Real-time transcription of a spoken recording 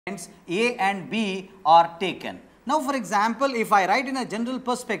A and B are taken. Now, for example, if I write in a general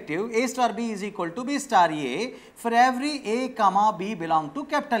perspective, A star B is equal to B star A for every A comma B belong to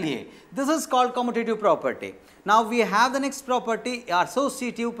capital A. This is called commutative property. Now, we have the next property,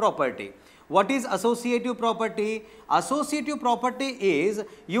 associative property. What is associative property? Associative property is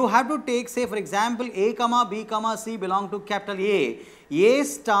you have to take, say for example, A comma B comma C belong to capital A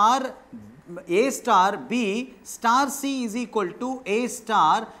star B star C is equal to A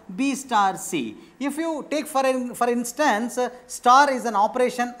star B star C. If you take for instance, star is an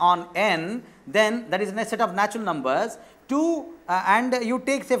operation on n, then that is a set of natural numbers, 2 and you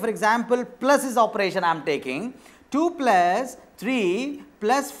take, say for example, plus is operation I am taking, 2 plus 3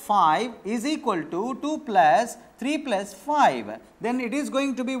 plus 5 is equal to 2 plus 3 plus 5. Then it is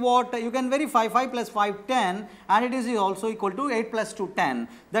going to be what? You can verify 5 plus 5, 10, and it is also equal to 8 plus 2, 10.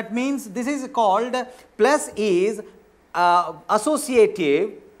 That means this is called plus is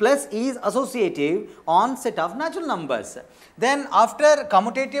associative on set of natural numbers. Then after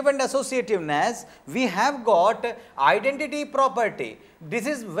commutative and associativeness, we have got identity property. This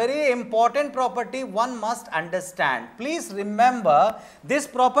is very important property one must understand. Please remember this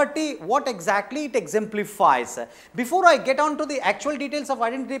property, what exactly it exemplifies. Before I get on to the actual details of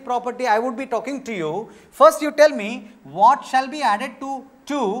identity property, I would be talking to you. First you tell me what shall be added to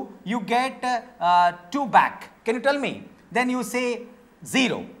 2, you get 2 back. Can you tell me? Then you say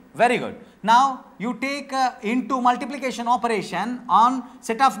 0. Very good. Now you take into multiplication operation on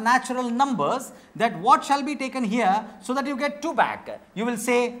set of natural numbers, that what shall be taken here so that you get 2 back. You will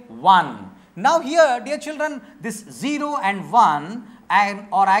say 1. Now here, dear children, this 0 and 1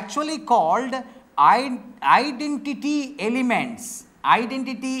 are actually called identity elements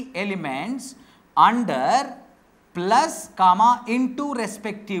under plus comma into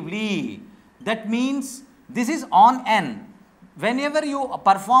respectively. That means this is on n. Whenever you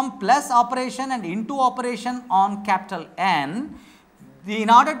perform plus operation and into operation on capital N, in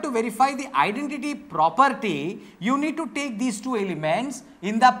order to verify the identity property, you need to take these 2 elements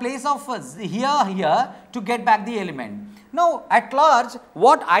in the place of here to get back the element. Now, at large,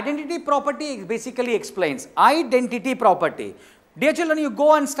 what identity property basically explains? Identity property. Dear children, you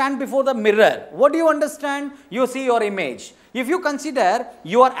go and stand before the mirror. What do you understand? You see your image. If you consider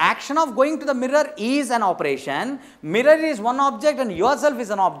your action of going to the mirror is an operation, mirror is one object and yourself is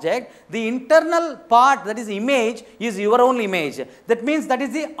an object, the internal part, that is image, is your own image. That means that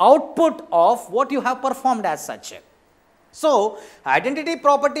is the output of what you have performed as such. So, identity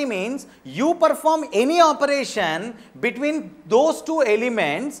property means you perform any operation between those 2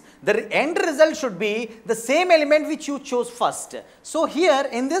 elements, the end result should be the same element which you chose first. So, here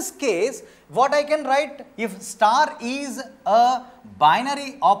in this case, what I can write, if star is a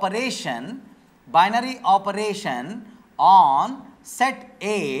binary operation on set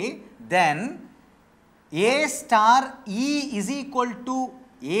A, then A star E is equal to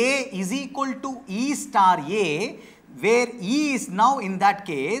E star A, where E is now, in that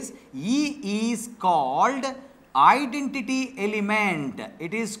case, E is called identity element.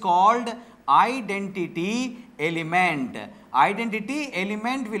 It is called identity element. Identity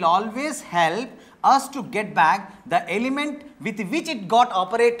element will always help us to get back the element with which it got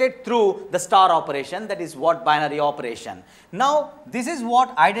operated through the star operation, that is what binary operation. Now, this is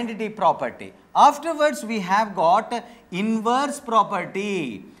what identity property. Afterwards, we have got inverse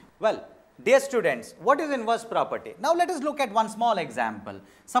property. Well, dear students, what is inverse property? Now, let us look at one small example.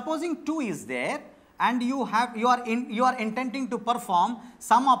 Supposing 2 is there and you are intending to perform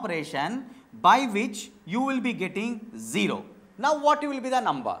some operation by which you will be getting 0. Now, what will be the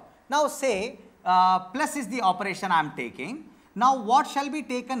number? Now, say plus is the operation I am taking. Now, what shall be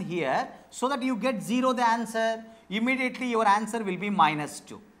taken here so that you get 0 the answer? Immediately your answer will be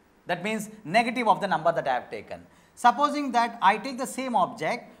 -2. That means negative of the number that I have taken. Supposing that I take the same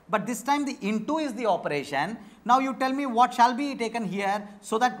object, but this time the into is the operation. Now you tell me what shall be taken here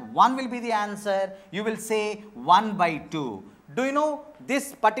so that 1 will be the answer. You will say 1 by 2. Do you know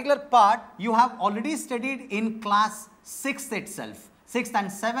this particular part you have already studied in class 6th itself, 6th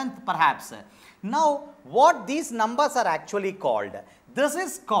and 7th perhaps. Now what these numbers are actually called? This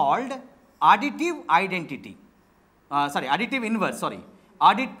is called additive identity. Additive inverse.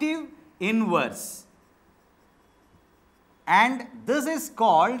 And this is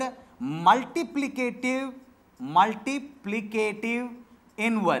called multiplicative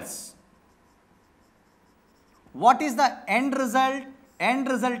inverse. What is the end result? End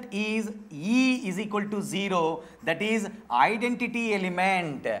result is E is equal to 0, that is identity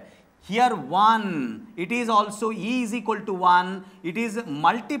element. Here 1, it is also E is equal to 1, it is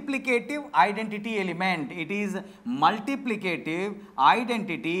multiplicative identity element, it is multiplicative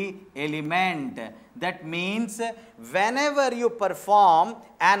identity element. That means whenever you perform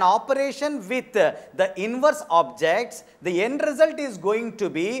an operation with the inverse objects, the end result is going to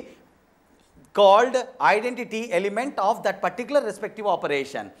be called identity element of that particular respective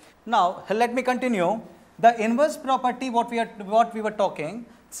operation. Now, let me continue. The inverse property what we were talking.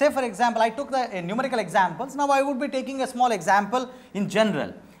 Say for example, I took the numerical examples. Now, I would be taking a small example in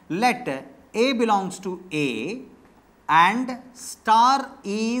general. Let A belongs to A and star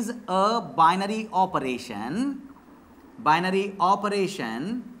is a binary operation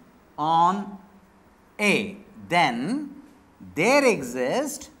on A. Then there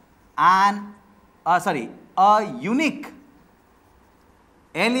exists a unique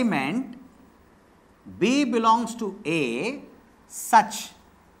element B belongs to A such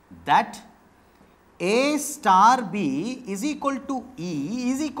that A star B is equal to E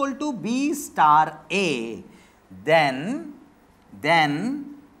is equal to B star A. Then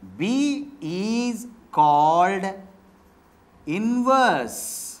B is called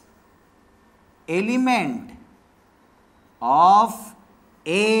inverse element of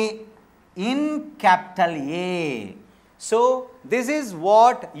A in capital A. So, this is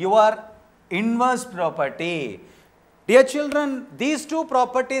what your inverse property. Dear children, these two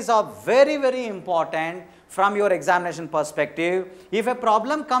properties are very, very important from your examination perspective. If a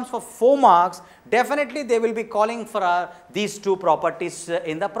problem comes for 4 marks, definitely they will be calling for these two properties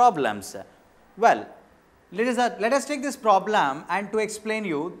in the problems. Well, let us take this problem and to explain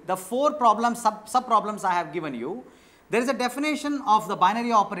you the 4 problems, sub problems I have given you. There is a definition of the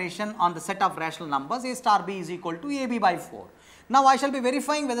binary operation on the set of rational numbers A star B is equal to AB by 4. Now, I shall be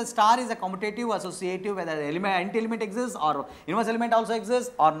verifying whether star is a commutative, associative, whether anti-element exists or inverse element also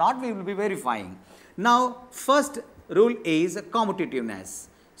exists or not, we will be verifying. Now, first rule is commutativeness.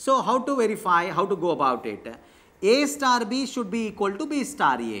 So, how to verify, how to go about it? A star B should be equal to B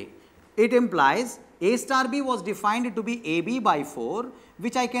star A. It implies A star B was defined to be AB by 4,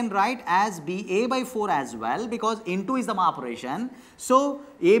 which I can write as BA by 4 as well, because into is the operation. So,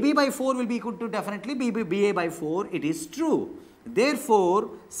 AB by 4 will be equal to definitely BA by 4, it is true. Therefore,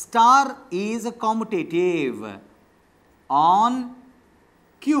 star is commutative on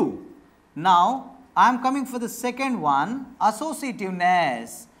Q. Now, I am coming for the second one,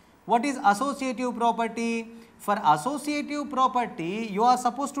 associativeness. What is associative property? For associative property, you are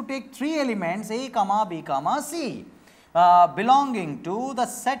supposed to take 3 elements A, B, C belonging to the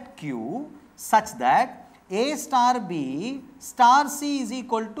set Q such that A star B star C is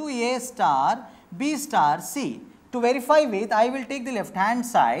equal to A star B star C. To verify with, I will take the left hand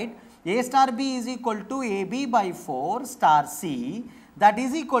side. A star B is equal to AB by 4 star C, that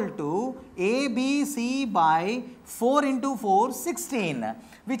is equal to ABC by 4 into 4, 16,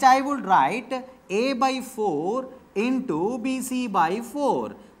 which I would write A by 4 into BC by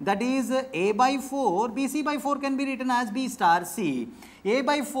 4, that is A by 4, BC by 4 can be written as B star C. A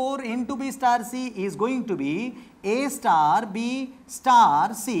by 4 into B star C is going to be A star B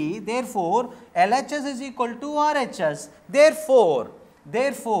star C. Therefore, LHS is equal to RHS. Therefore,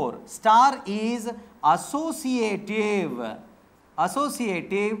 star is associative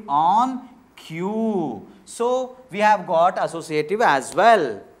on Q. So, we have got associative as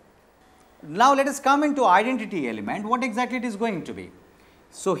well. Now, let us come into identity element. What exactly it is going to be?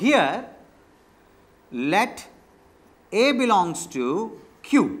 So, here let A belongs to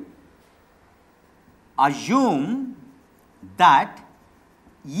Q. Assume that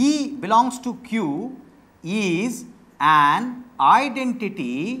E belongs to Q is an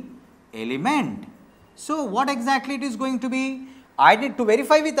identity element. So, what exactly it is going to be? To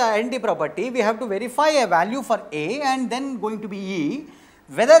verify with the identity property, we have to verify a value for A and then going to be E.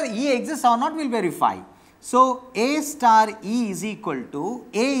 Whether E exists or not, we will verify. So, A star E is equal to,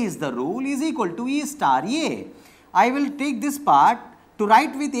 A is the rule, is equal to E star A. I will take this part to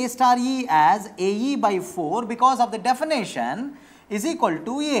write with A star E as AE by 4 because of the definition is equal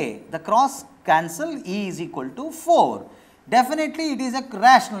to A. The cross cancel, E is equal to 4. Definitely it is a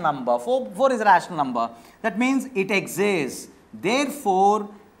rational number, 4 is a rational number. That means it exists. Therefore,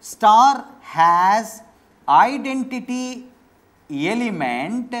 star has identity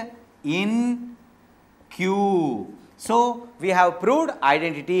element in Q. So, we have proved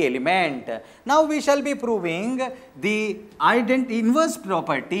identity element. Now, we shall be proving the inverse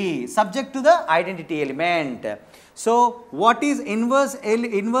property subject to the identity element. So, what is inverse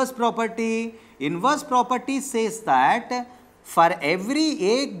property? Inverse property says that for every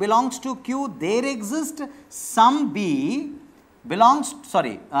A belongs to Q, there exists some B belongs,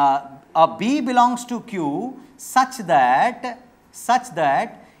 sorry, a B belongs to Q such that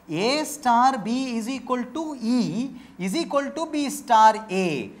A star B is equal to E is equal to B star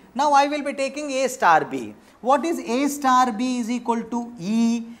A. Now I will be taking A star B. What is A star B is equal to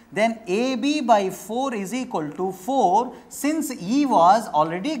E? Then AB by 4 is equal to 4, since E was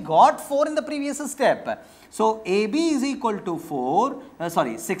already got 4 in the previous step. So AB is equal to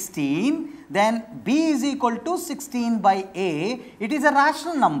 16, then B is equal to 16 by A. It is a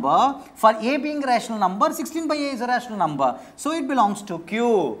rational number. For A being a rational number, 16 by A is a rational number. So it belongs to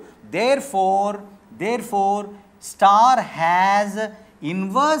Q. Therefore, star has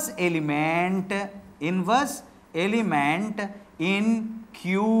inverse element in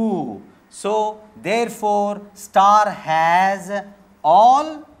Q. So therefore, star has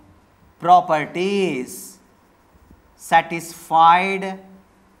all properties satisfied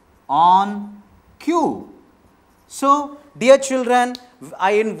on Q. So dear children,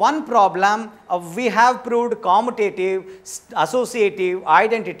 in one problem we have proved commutative, associative,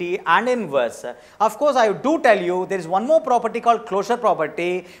 identity and inverse. Of course, I do tell you there is one more property called closure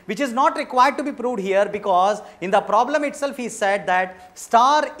property, which is not required to be proved here, because in the problem itself he said that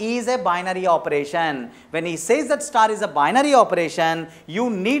star is a binary operation. When he says that star is a binary operation,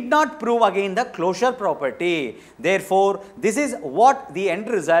 you need not prove again the closure property. Therefore, this is what the end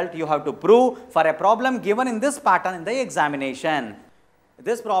result you have to prove for a problem given in this pattern in the examination.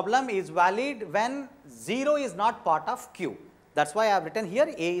 This problem is valid when 0 is not part of Q. That is why I have written here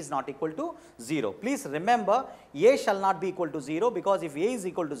A is not equal to 0. Please remember, A shall not be equal to 0, because if A is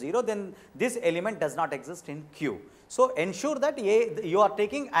equal to 0, then this element does not exist in Q. So ensure that you are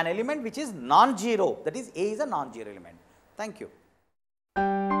taking an element which is non-zero, that is A is a non-zero element. Thank you.